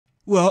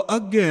Well,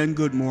 again,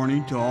 good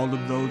morning to all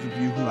of those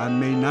of you who I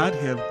may not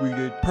have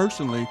greeted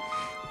personally.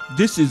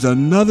 This is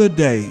another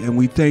day, and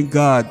we thank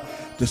God.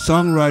 The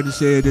songwriter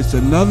said it's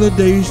another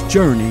day's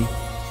journey,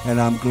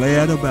 and I'm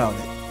glad about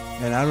it.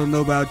 And I don't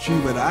know about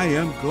you, but I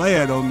am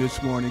glad on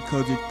this morning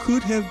because it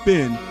could have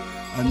been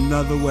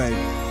another way.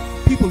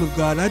 People of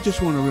God, I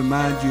just want to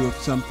remind you of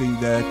something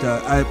that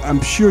I'm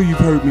sure you've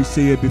heard me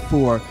say it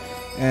before,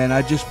 and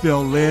I just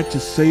felt led to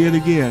say it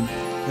again.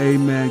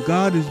 Amen.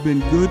 God has been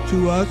good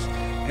to us,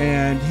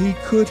 and he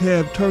could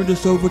have turned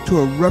us over to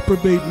a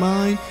reprobate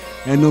mind,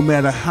 and no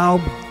matter how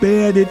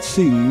bad it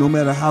seemed, no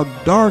matter how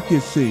dark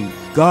it seemed,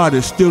 God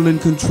is still in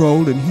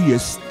control, and he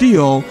is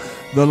still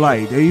the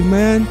light.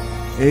 Amen.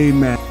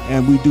 Amen.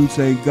 And we do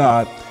thank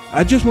God.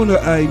 I just want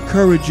to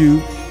encourage you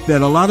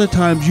that a lot of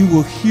times you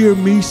will hear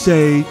me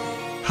say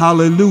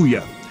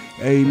hallelujah.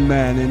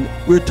 Amen.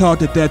 And we're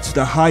taught that that's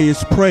the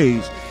highest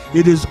praise.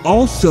 It is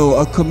also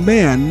a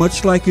command,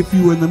 much like if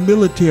you were in the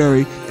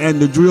military and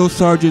the drill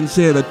sergeant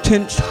said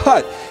attention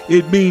hut,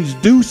 it means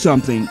do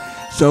something.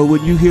 So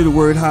when you hear the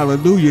word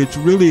hallelujah, it's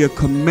really a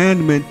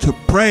commandment to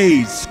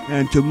praise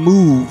and to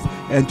move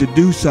and to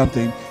do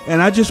something.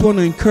 And I just want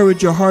to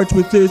encourage your hearts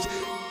with this.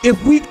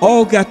 If we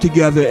all got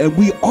together and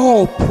we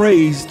all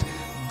praised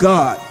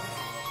God,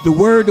 the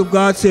word of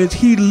God says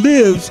he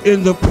lives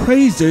in the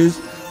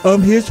praises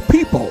of his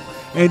people.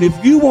 And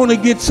if you want to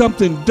get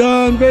something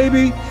done,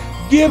 baby,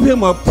 give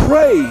him a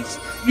praise.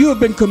 You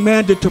have been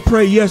commanded to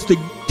pray, yes, to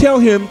tell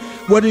him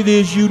what it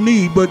is you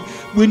need. But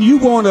when you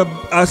want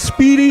a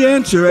speedy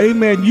answer,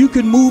 amen, you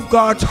can move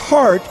God's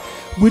heart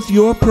with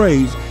your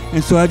praise.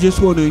 And so I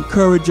just want to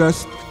encourage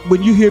us,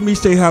 when you hear me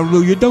say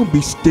hallelujah, don't be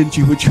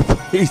stingy with your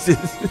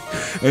praises.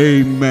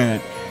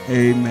 Amen.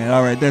 Amen.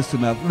 All right, that's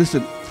enough.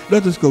 Listen,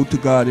 let us go to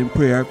God in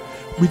prayer.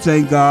 We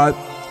thank God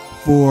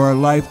for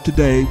life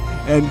today.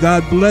 And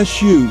God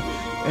bless you.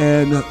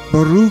 And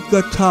Baruch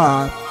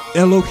atah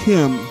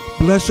Elohim,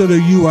 blessed are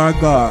you, our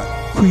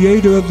God,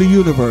 creator of the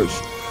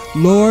universe.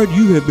 Lord,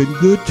 you have been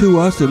good to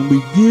us, and we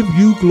give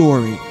you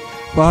glory.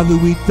 Father,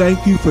 we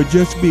thank you for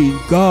just being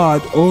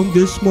God on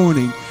this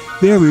morning.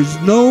 There is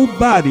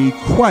nobody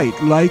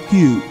quite like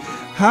you.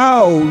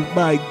 How,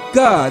 my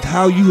God,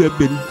 how you have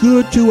been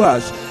good to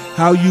us.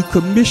 How you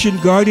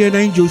commissioned guardian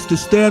angels to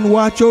stand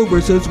watch over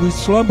us as we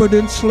slumbered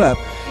and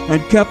slept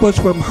and kept us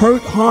from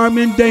hurt, harm,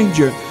 and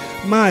danger.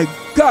 My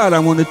God, I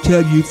want to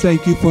tell you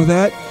thank you for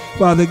that.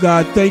 Father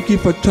God, thank you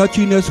for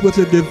touching us with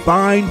a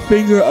divine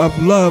finger of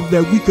love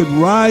that we could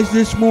rise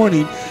this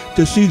morning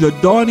to see the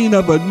dawning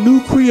of a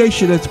new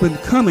creation that's been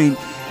coming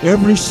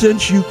ever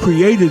since you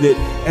created it,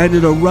 and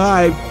it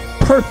arrived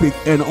perfect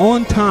and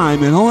on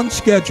time and on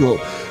schedule.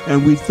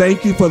 And we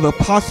thank you for the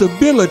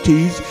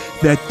possibilities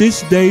that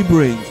this day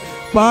brings.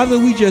 Father,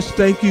 we just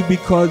thank you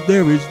because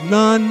there is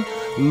none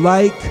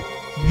like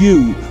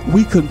you.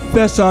 We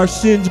confess our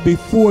sins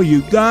before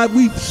you. God,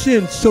 we've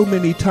sinned so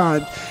many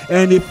times.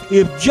 And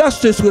if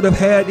justice would have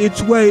had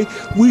its way,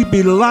 we'd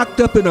be locked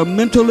up in a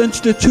mental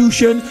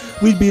institution.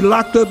 We'd be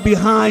locked up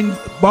behind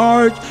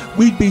bars.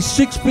 We'd be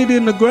 6 feet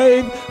in the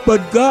grave.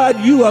 But God,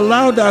 you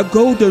allowed our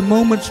golden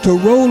moments to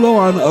roll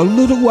on a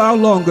little while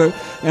longer.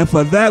 And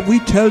for that, we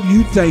tell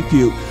you thank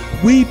you.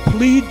 We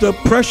plead the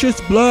precious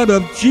blood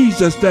of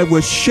Jesus that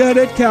was shed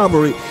at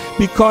Calvary,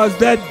 because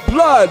that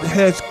blood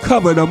has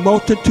covered a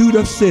multitude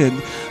of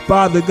sins.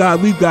 Father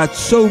God, we've got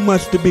so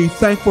much to be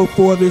thankful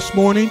for this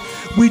morning.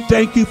 We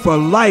thank you for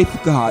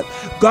life, God.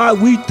 God,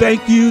 we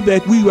thank you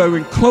that we were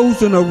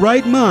enclosed in a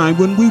right mind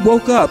when we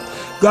woke up.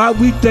 God,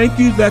 we thank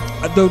you that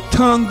the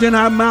tongues in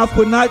our mouth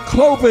were not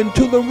cloven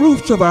to the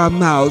roofs of our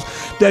mouths.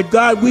 That,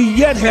 God, we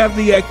yet have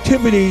the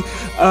activity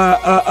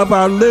of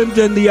our limbs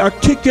and the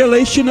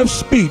articulation of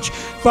speech.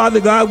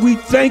 Father God, we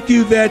thank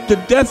you that the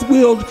death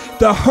wheel,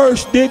 the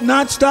hearse, did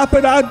not stop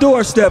at our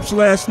doorsteps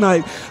last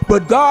night.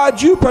 But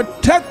God, you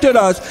protected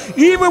us.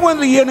 Even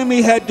when the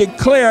enemy had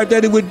declared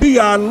that it would be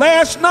our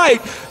last night,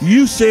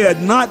 you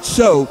said not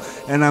so.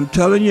 And I'm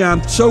telling you,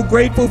 I'm so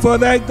grateful for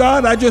that,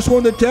 God. I just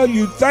want to tell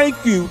you,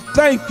 thank you,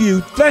 thank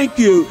you, thank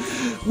you.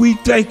 We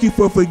thank you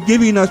for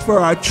forgiving us for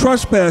our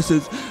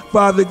trespasses.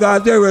 Father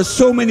God, there are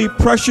so many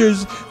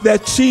pressures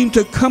that seem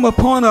to come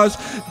upon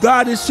us.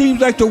 God, it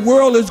seems like the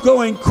world is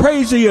going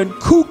crazy and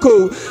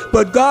cuckoo,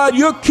 but God,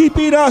 you're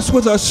keeping us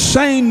with a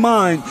sane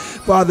mind.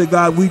 Father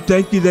God, we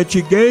thank you that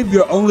you gave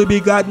your only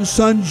begotten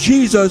Son,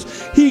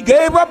 Jesus. He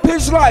gave up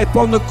his life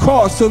on the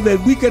cross so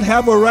that we could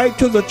have a right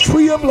to the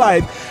tree of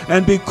life.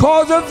 And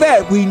because of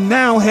that, we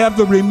now have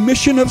the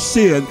remission of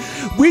sin.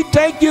 We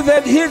thank you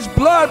that his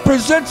blood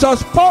presents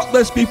us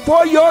faultless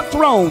before your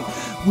throne.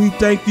 We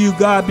thank you,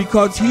 God,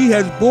 because he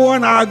has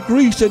borne our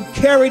griefs and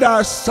carried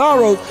our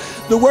sorrows.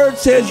 The word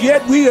says,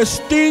 yet we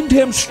esteemed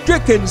him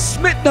stricken,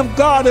 smitten of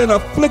God, and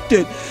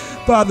afflicted.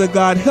 Father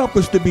God, help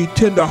us to be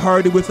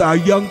tender-hearted with our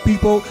young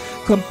people,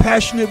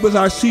 compassionate with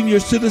our senior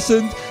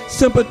citizens,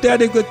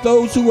 sympathetic with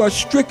those who are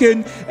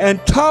stricken,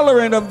 and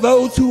tolerant of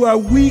those who are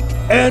weak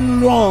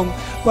and wrong.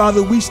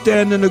 Father, we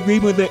stand in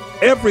agreement that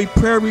every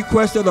prayer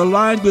request that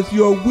aligns with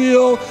your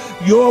will,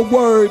 your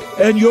word,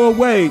 and your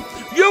way.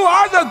 You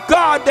are the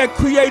God that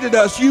created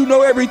us. You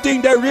know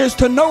everything there is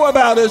to know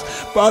about us.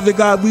 Father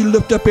God, we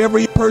lift up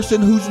every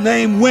person whose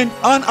name went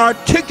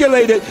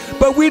unarticulated,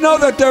 but we know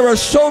that there are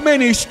so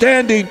many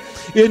standing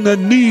in the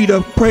need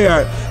of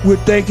prayer. We're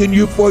thanking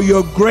you for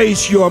your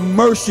grace, your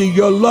mercy,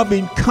 your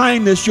loving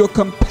kindness, your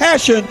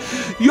compassion,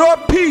 your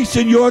peace,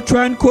 and your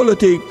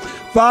tranquility.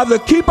 Father,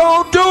 keep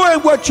on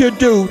doing what you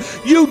do.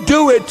 You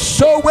do it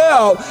so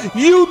well.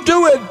 You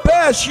do it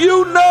best.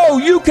 You know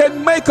you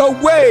can make a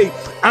way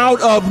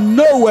out of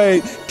no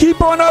way.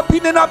 Keep on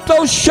opening up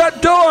those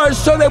shut doors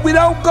so that we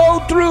don't go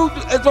through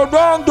the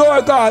wrong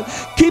door, God.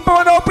 Keep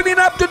on opening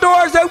up the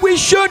doors that we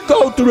should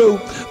go through.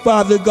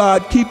 Father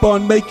God, keep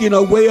on making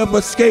a way of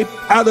escape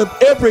out of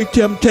every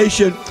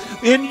temptation.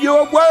 In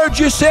your words,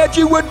 you said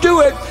you would do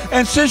it.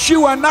 And since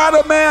you are not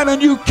a man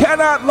and you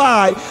cannot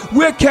lie,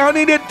 we're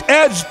counting it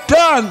as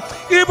done.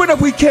 Even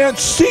if we can't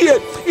see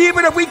it,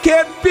 even if we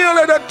can't feel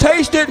it or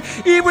taste it,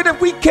 even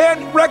if we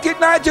can't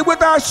recognize it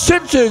with our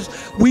senses,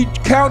 we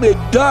count it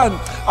done.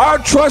 Our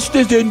trust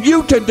is in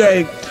you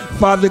today.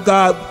 Father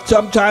God,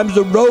 sometimes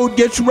the road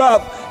gets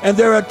rough, and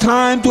there are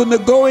times when the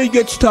going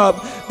gets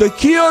tough. The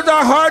hills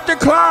are hard to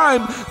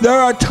climb. There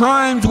are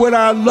times when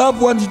our loved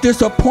ones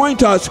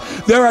disappoint us.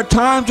 There are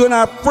times when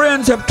our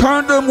friends have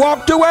turned and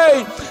walked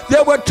away.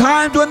 There were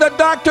times when the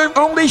doctor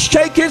only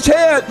shake his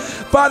head.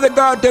 Father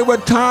God, there were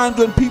times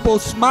when people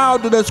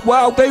smiled at us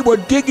while they were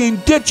digging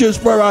ditches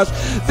for us.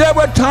 There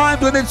were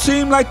times when it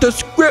seemed like the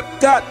script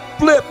got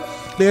flipped.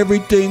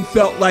 Everything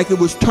felt like it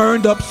was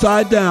turned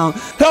upside down.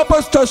 Help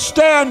us to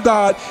stand,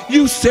 God.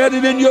 You said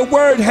it in your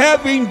word,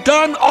 having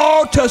done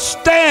all to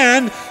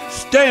stand,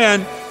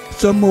 stand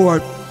some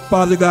more.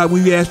 Father God,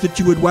 we ask that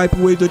you would wipe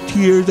away the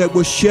tears that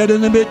were shed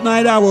in the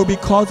midnight hour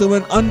because of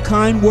an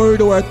unkind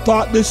word or a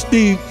thoughtless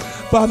deed.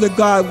 Father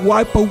God,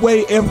 wipe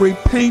away every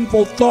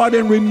painful thought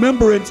and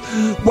remembrance.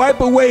 Wipe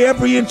away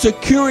every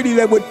insecurity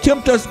that would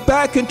tempt us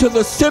back into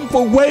the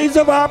sinful ways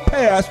of our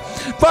past.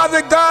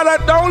 Father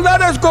God, don't let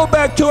us go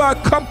back to our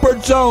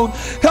comfort zone.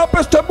 Help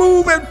us to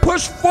move and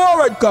push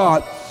forward,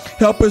 God.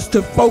 Help us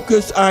to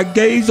focus our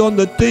gaze on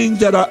the things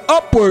that are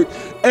upward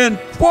and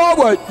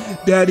forward.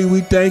 Daddy,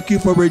 we thank you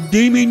for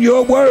redeeming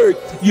your word.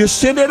 You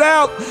sent it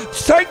out.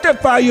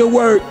 Sanctify your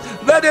word.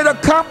 Let it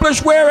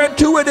accomplish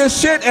whereunto it is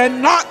sent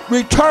and not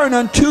return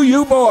unto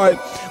you void.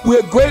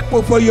 We're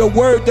grateful for your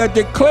word that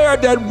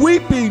declared that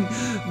weeping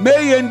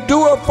may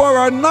endure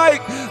for a night.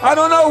 I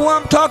don't know who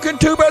I'm talking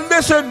to, but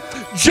listen,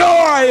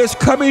 joy is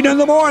coming in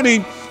the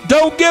morning.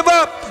 Don't give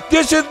up.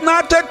 This is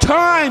not the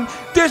time.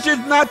 This is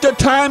not the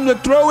time to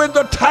throw in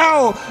the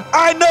towel.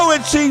 I know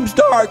it seems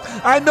dark.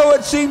 I know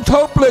it seems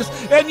hopeless.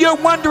 And you're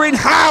wondering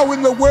how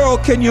in the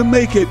world can you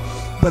make it?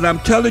 But I'm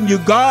telling you,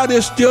 God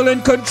is still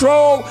in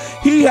control.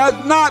 He has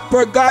not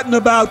forgotten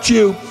about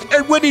you.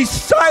 And when he's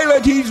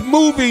silent, he's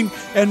moving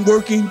and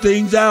working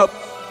things out.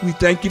 We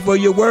thank you for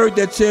your word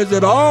that says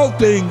that all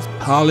things,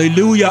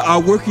 hallelujah,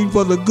 are working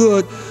for the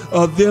good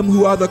of them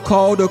who are the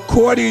called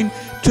according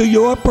to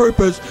your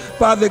purpose.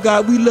 Father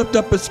God, we lift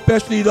up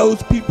especially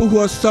those people who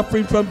are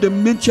suffering from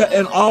dementia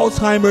and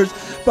Alzheimer's.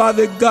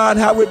 Father God,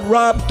 how it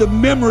robs the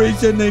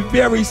memories and the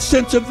very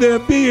sense of their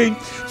being.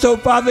 So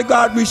Father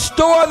God,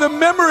 restore the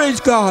memories,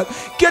 God.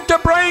 Get the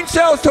brain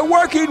cells to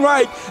working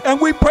right.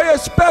 And we pray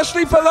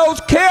especially for those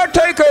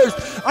caretakers.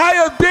 I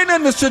have been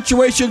in the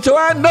situation, so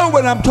I know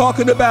what I'm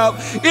talking about.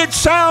 It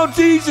sounds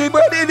easy,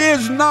 but it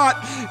is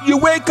not. You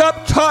wake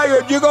up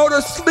tired. You go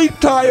to sleep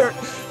tired.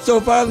 So,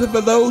 Father,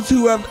 for those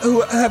who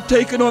have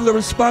taken on the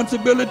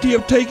responsibility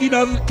of taking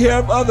care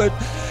of others,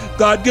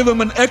 God, give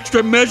them an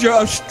extra measure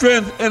of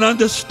strength and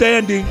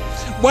understanding.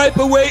 Wipe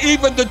away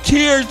even the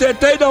tears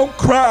that they don't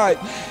cry.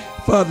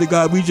 Father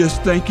God, we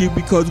just thank you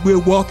because we're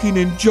walking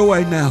in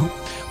joy now.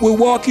 We're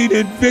walking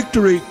in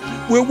victory.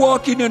 We're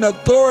walking in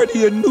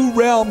authority in new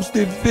realms,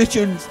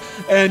 divisions,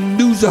 and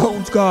new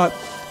zones, God.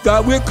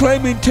 God, we're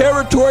claiming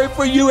territory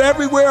for you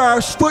everywhere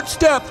our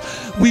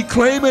footsteps. We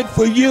claim it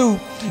for you.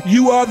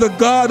 You are the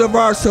God of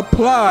our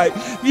supply.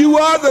 You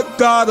are the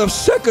God of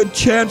second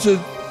chances.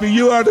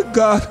 You are the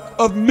God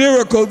of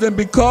miracles. And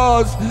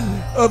because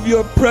of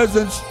your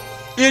presence,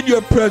 in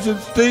your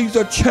presence, things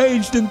are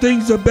changed and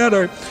things are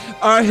better.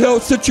 Our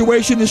health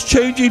situation is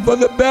changing for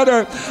the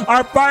better.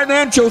 Our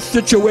financial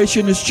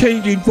situation is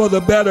changing for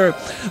the better.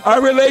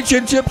 Our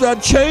relationships are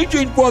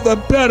changing for the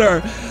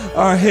better.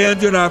 Our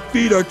hands and our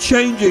feet are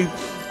changing.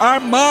 Our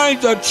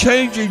minds are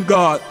changing,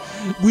 God.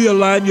 We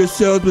align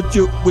yourselves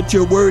with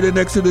your word in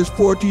Exodus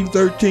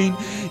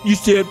 14:13. You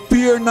said,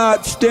 fear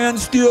not, stand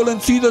still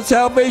and see the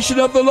salvation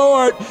of the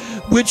Lord,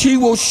 which he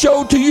will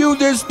show to you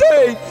this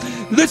day.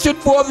 Listen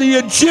for the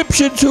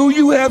Egyptians who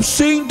you have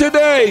seen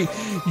today.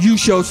 You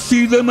shall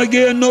see them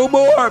again no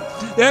more.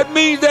 That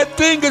means that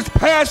thing is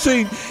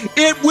passing.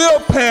 It will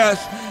pass.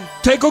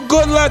 Take a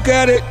good look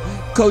at it,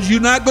 because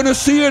you're not going to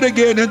see it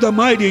again in the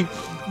mighty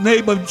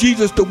name of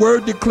Jesus. The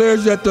word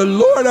declares that the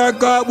Lord our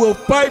God will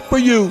fight for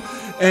you,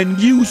 and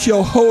you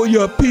shall hold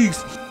your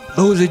peace.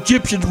 Those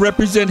Egyptians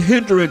represent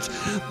hindrance,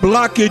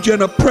 blockage,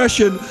 and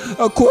oppression.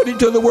 According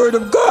to the word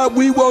of God,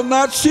 we will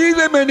not see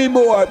them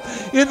anymore.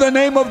 In the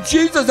name of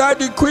Jesus, I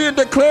decree and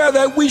declare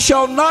that we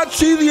shall not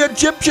see the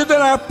Egyptians in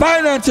our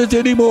finances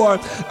anymore.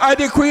 I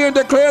decree and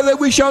declare that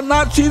we shall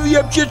not see the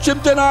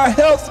Egyptians in our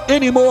health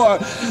anymore.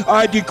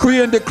 I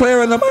decree and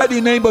declare in the mighty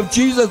name of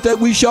Jesus that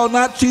we shall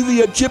not see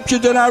the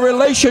Egyptians in our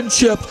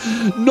relationships,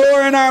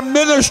 nor in our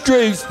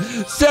ministries.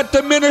 Set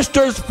the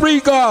ministers free,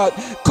 God.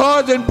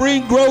 Cause and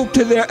bring growth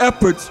to their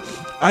efforts.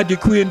 I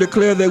decree and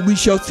declare that we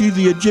shall see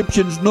the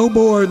Egyptians no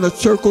more in the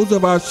circles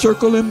of our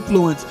circle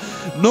influence.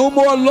 No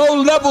more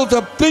low levels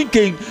of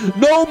thinking.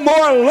 No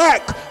more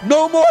lack.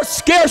 No more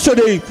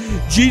scarcity.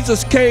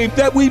 Jesus came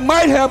that we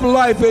might have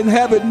life and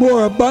have it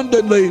more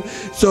abundantly.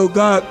 So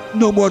God,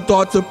 no more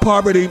thoughts of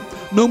poverty.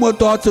 No more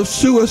thoughts of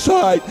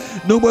suicide.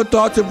 No more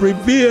thoughts of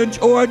revenge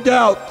or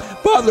doubt.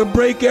 Father,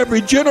 break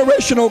every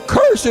generational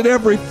curse in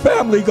every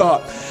family,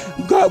 God.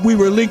 God, we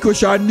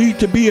relinquish our need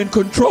to be in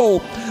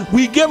control.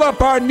 We give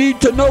up our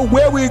need to know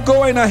where we're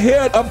going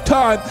ahead of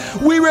time.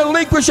 We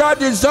relinquish our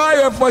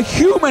desire for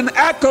human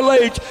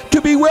accolades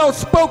to be well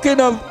spoken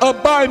of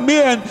by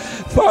men.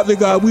 Father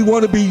God, we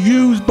want to be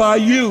used by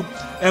you.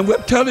 And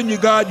we're telling you,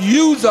 God,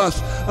 use us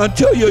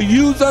until you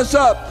use us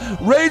up.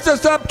 Raise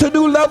us up to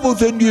new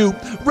levels in you.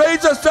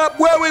 Raise us up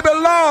where we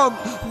belong.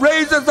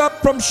 Raise us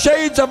up from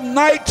shades of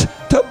night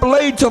to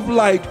blades of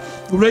light.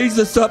 Raise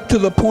us up to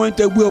the point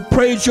that we'll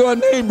praise your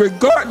name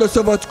regardless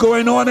of what's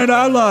going on in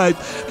our lives.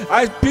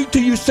 I speak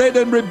to you,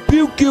 Satan, and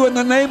rebuke you in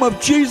the name of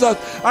Jesus.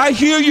 I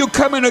hear you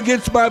coming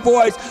against my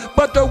voice,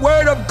 but the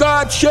word of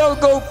God shall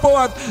go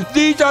forth.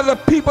 These are the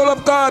people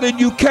of God, and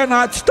you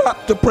cannot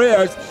stop the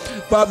prayers.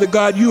 Father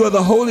God, you are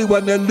the Holy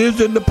One that lives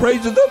in the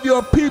praises of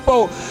your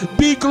people.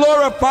 Be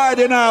glorified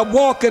in our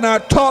walk, in our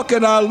talk,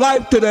 in our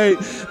life today.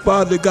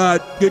 Father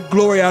God, get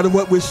glory out of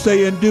what we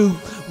say and do.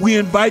 We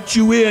invite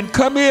you in.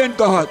 Come in,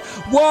 God.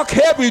 Walk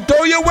heavy.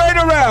 Throw your weight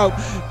around.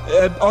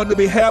 And on the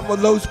behalf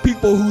of those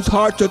people whose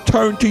hearts are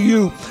turned to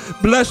you,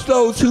 bless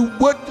those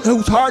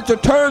whose hearts are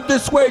turned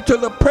this way to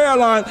the prayer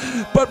line,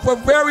 but for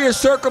various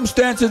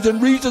circumstances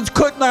and reasons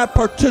could not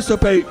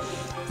participate.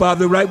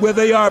 Father, right where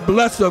they are,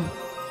 bless them.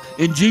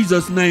 In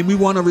Jesus' name, we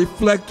want to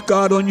reflect,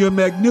 God, on your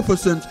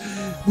magnificence.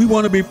 We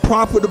want to be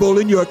profitable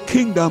in your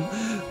kingdom.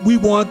 We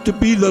want to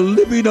be the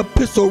living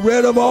epistle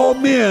read of all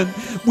men.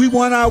 We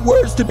want our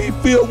words to be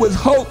filled with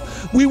hope.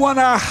 We want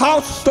our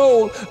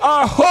household,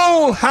 our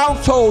whole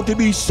household to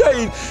be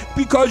saved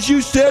because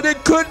you said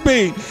it could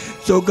be.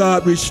 So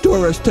God,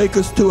 restore us, take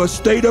us to a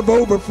state of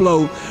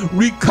overflow,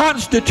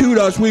 reconstitute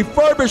us,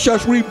 refurbish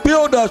us,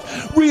 rebuild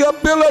us,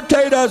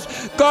 rehabilitate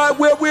us. God,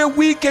 where we're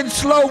weak and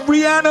slow,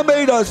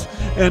 reanimate us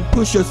and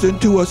push us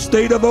into a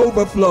state of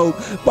overflow.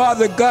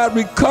 Father God,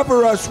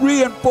 recover us,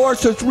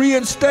 reinforce us,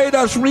 reinstate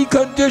us,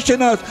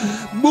 recondition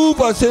us,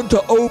 move us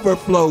into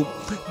overflow.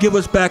 Give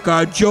us back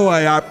our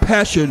joy, our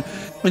passion.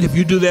 And if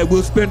you do that,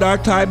 we'll spend our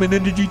time and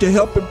energy to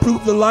help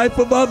improve the life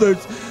of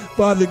others.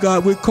 Father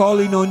God, we're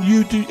calling on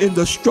you in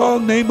the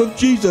strong name of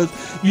Jesus.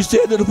 You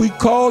said that if we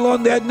call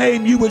on that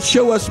name, you would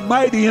show us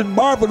mighty and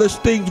marvelous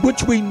things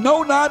which we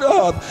know not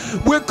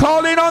of. We're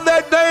calling on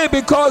that name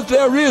because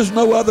there is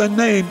no other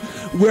name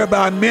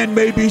whereby men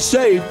may be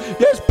saved.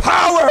 There's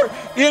power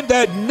in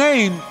that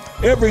name.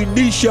 Every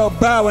knee shall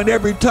bow and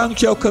every tongue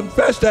shall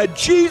confess that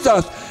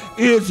Jesus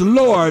is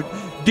Lord.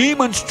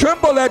 Demons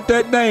tremble at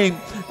that name.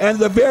 And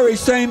the very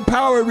same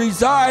power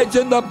resides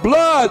in the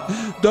blood.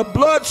 The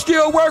blood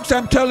still works,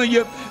 I'm telling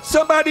you.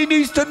 Somebody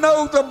needs to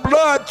know the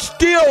blood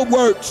still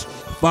works.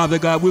 Father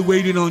God, we're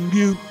waiting on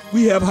you.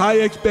 We have high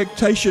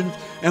expectations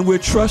and we're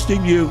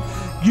trusting you.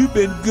 You've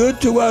been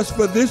good to us.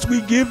 For this we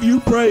give you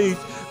praise.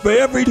 For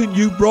everything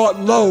you brought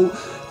low.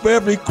 For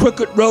every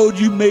crooked road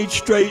you made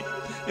straight.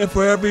 And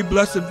for every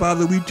blessing,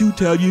 Father, we do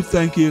tell you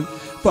thank you.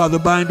 Father,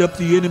 bind up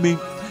the enemy.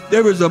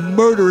 There is a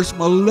murderous,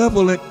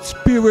 malevolent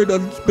spirit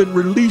that's been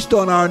released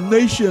on our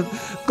nation.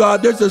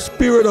 God, there's a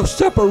spirit of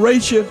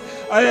separation.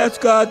 I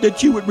ask, God,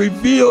 that you would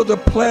reveal the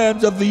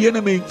plans of the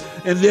enemy.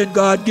 And then,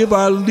 God, give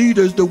our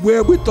leaders the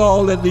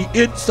wherewithal and the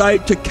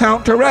insight to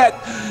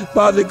counteract.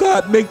 Father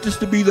God, make this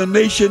to be the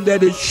nation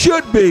that it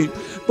should be.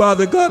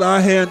 Father God,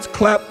 our hands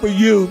clap for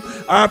you.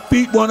 Our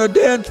feet want to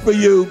dance for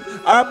you.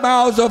 Our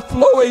mouths are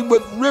flowing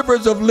with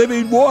rivers of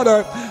living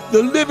water.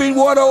 The living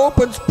water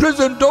opens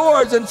prison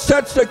doors and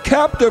sets the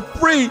captive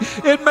free.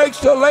 It makes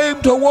the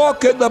lame to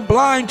walk and the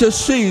blind to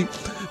see.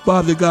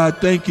 Father God,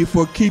 thank you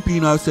for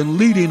keeping us and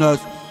leading us.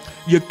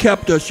 You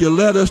kept us. You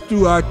led us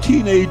through our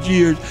teenage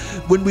years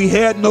when we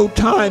had no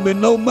time and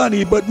no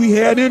money, but we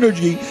had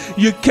energy.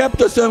 You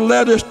kept us and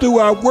led us through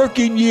our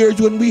working years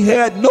when we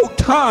had no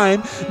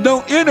time,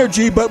 no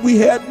energy, but we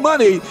had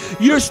money.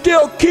 You're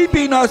still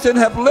keeping us and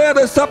have led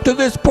us up to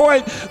this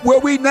point where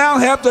we now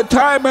have the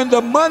time and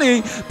the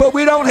money, but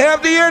we don't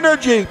have the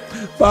energy.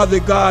 Father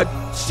God,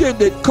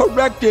 send it,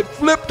 correct it,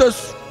 flip,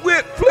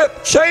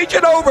 change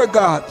it over,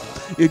 God.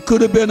 It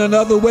could have been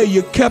another way.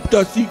 You kept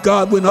us,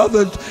 God, when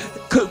others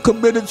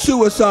committed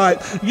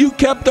suicide. You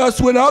kept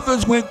us when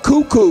others went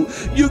cuckoo.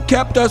 You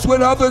kept us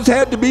when others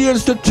had to be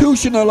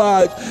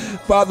institutionalized.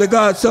 Father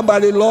God,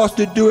 somebody lost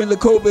it during the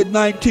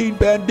COVID-19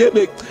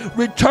 pandemic.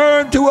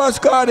 Return to us,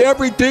 God,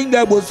 everything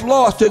that was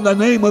lost in the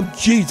name of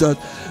Jesus.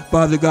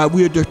 Father God,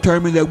 we are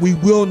determined that we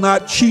will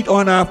not cheat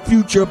on our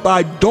future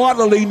by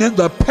dawdling in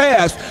the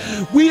past.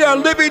 We are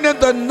living in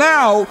the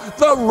now,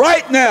 the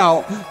right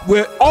now,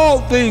 where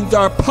all things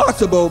are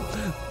possible.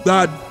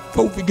 God,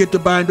 don't forget to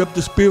bind up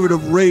the spirit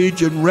of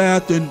rage and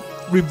wrath and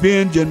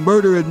revenge and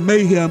murder and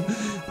mayhem.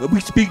 We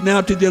speak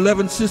now to the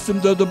 11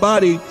 systems of the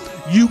body.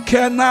 You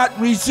cannot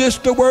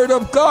resist the word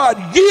of God.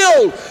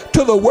 Yield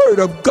to the word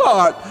of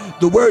God.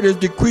 The word is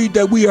decreed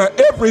that we are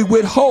every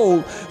whit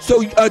whole.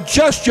 So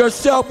adjust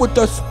yourself with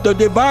the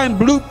divine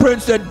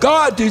blueprints that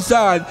God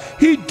designed.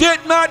 He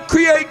did not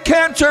create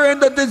cancer in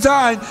the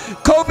design.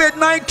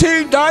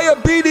 COVID-19,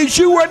 diabetes,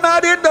 you were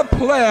not in the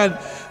plan.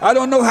 I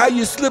don't know how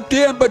you slipped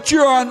in, but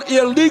you're on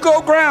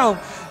illegal ground.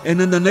 And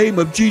in the name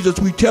of Jesus,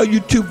 we tell you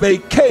to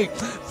vacate.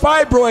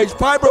 Fibroids,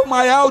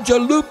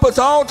 fibromyalgia, lupus,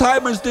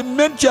 Alzheimer's,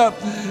 dementia.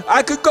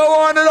 I could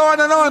go on and on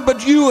and on,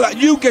 but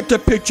you get the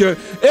picture.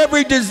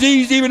 Every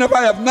disease, even if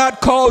I have not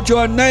called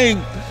your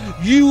name,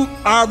 you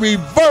are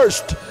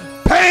reversed.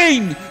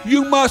 Pain,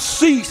 you must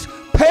cease.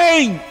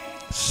 Pain,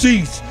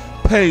 cease.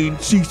 Pain,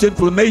 cease.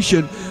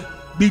 Inflammation,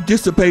 be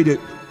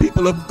dissipated.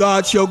 People of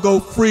God shall go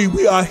free.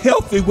 We are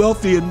healthy,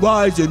 wealthy, and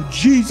wise in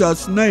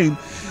Jesus' name.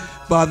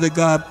 Father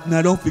God,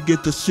 now don't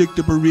forget the sick,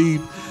 the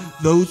bereaved,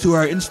 those who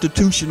are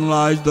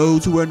institutionalized,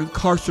 those who are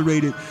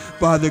incarcerated,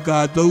 Father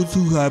God, those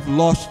who have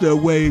lost their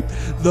way,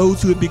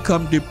 those who have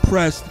become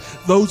depressed,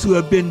 those who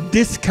have been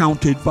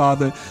discounted,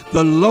 Father,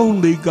 the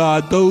lonely,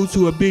 God, those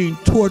who are being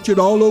tortured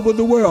all over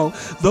the world,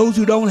 those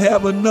who don't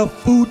have enough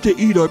food to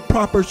eat or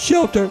proper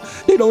shelter,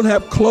 they don't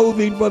have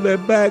clothing for their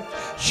back,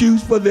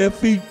 shoes for their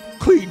feet,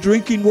 clean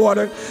drinking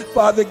water.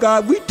 Father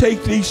God, we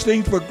take these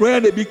things for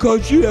granted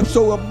because you have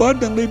so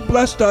abundantly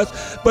blessed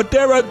us, but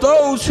there are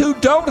those who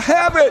don't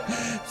have it.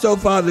 So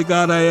Father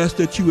God, I ask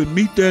that you would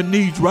meet their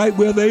needs right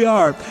where they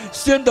are.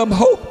 Send them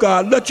hope,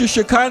 God. Let your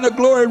Shekinah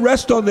glory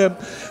rest on them.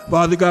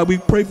 Father God, we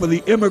pray for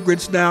the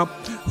immigrants now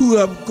who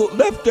have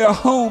left their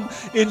home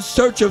in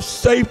search of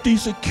safety,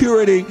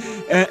 security,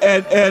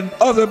 and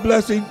other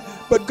blessings.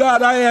 But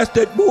God, I ask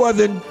that more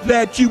than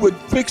that, you would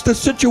fix the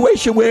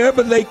situation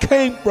wherever they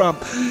came from,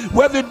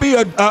 whether it be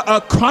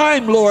a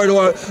crime lord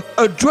or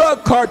a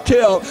drug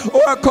cartel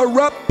or a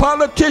corrupt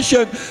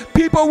politician.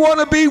 People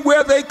want to be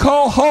where they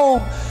call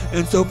home.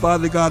 And so,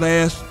 Father God, I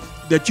ask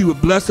that you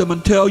would bless them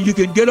until you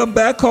can get them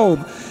back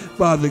home.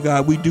 Father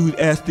God, we do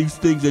ask these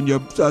things in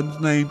your Son's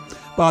name.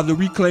 Father,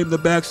 reclaim the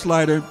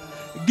backslider.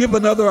 Give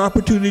another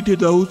opportunity to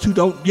those who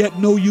don't yet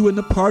know you in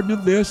the pardon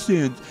of their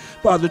sins.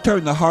 Father,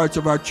 turn the hearts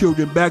of our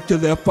children back to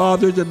their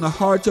fathers and the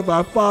hearts of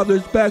our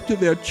fathers back to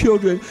their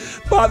children.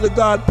 Father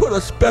God, put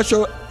a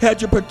special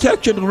hedge of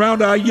protection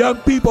around our young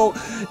people.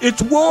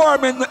 It's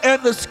warm and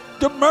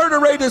the murder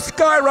rate is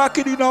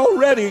skyrocketing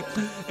already.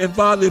 And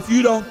Father, if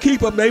you don't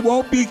keep them, they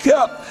won't be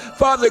kept.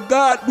 Father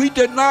God, we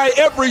deny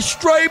every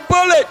stray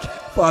bullet.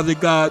 Father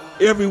God,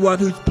 everyone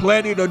who's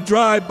planning a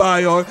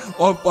drive-by or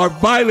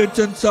violence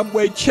in some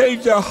way,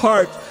 change their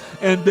hearts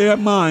and their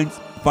minds.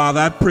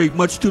 Father, I prayed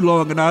much too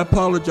long, and I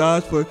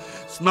apologize for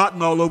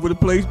snotting all over the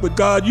place. But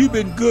God, you've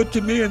been good to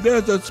me, and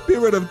there's a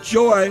spirit of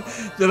joy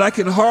that I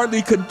can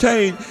hardly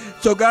contain.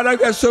 So God, I've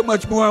got so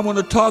much more I want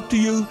to talk to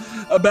you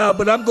about,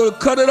 but I'm going to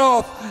cut it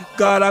off.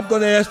 God, I'm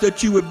going to ask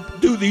that you would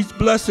do these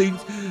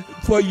blessings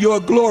for your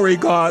glory,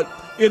 God.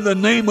 In the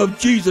name of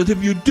Jesus,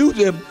 if you do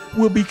them,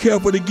 we'll be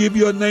careful to give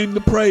your name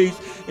the praise.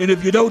 And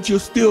if you don't, you'll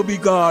still be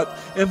God.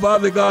 And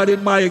Father God,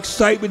 in my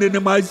excitement and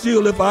in my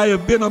zeal, if I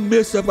have been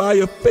amiss, if I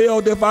have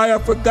failed, if I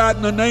have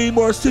forgotten a name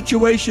or a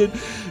situation,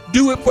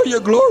 do it for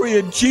your glory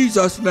in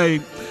Jesus'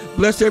 name.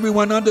 Bless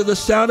everyone under the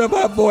sound of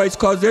our voice.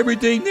 Cause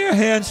everything their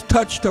hands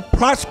touch to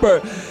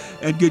prosper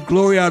and get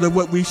glory out of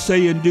what we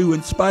say and do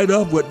in spite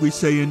of what we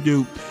say and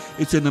do.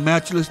 It's in the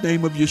matchless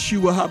name of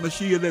Yeshua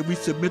HaMashiach that we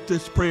submit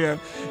this prayer.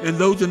 And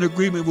those in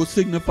agreement will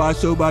signify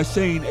so by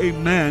saying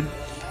amen,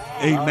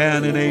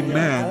 amen, and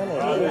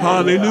amen.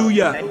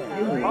 Hallelujah.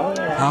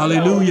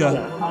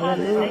 Hallelujah.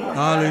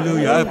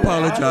 Hallelujah. I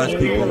apologize,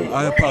 people.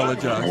 I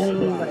apologize.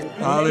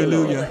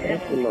 Hallelujah.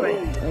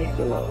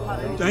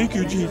 Thank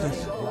you,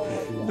 Jesus.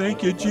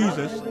 Thank you,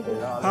 Jesus.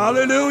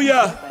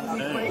 Hallelujah.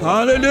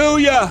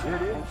 Hallelujah.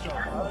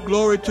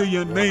 Glory to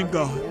your name,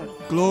 God.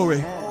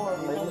 Glory.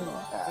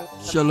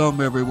 Shalom,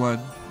 everyone.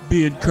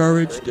 Be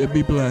encouraged and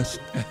be blessed.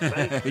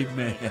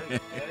 Amen.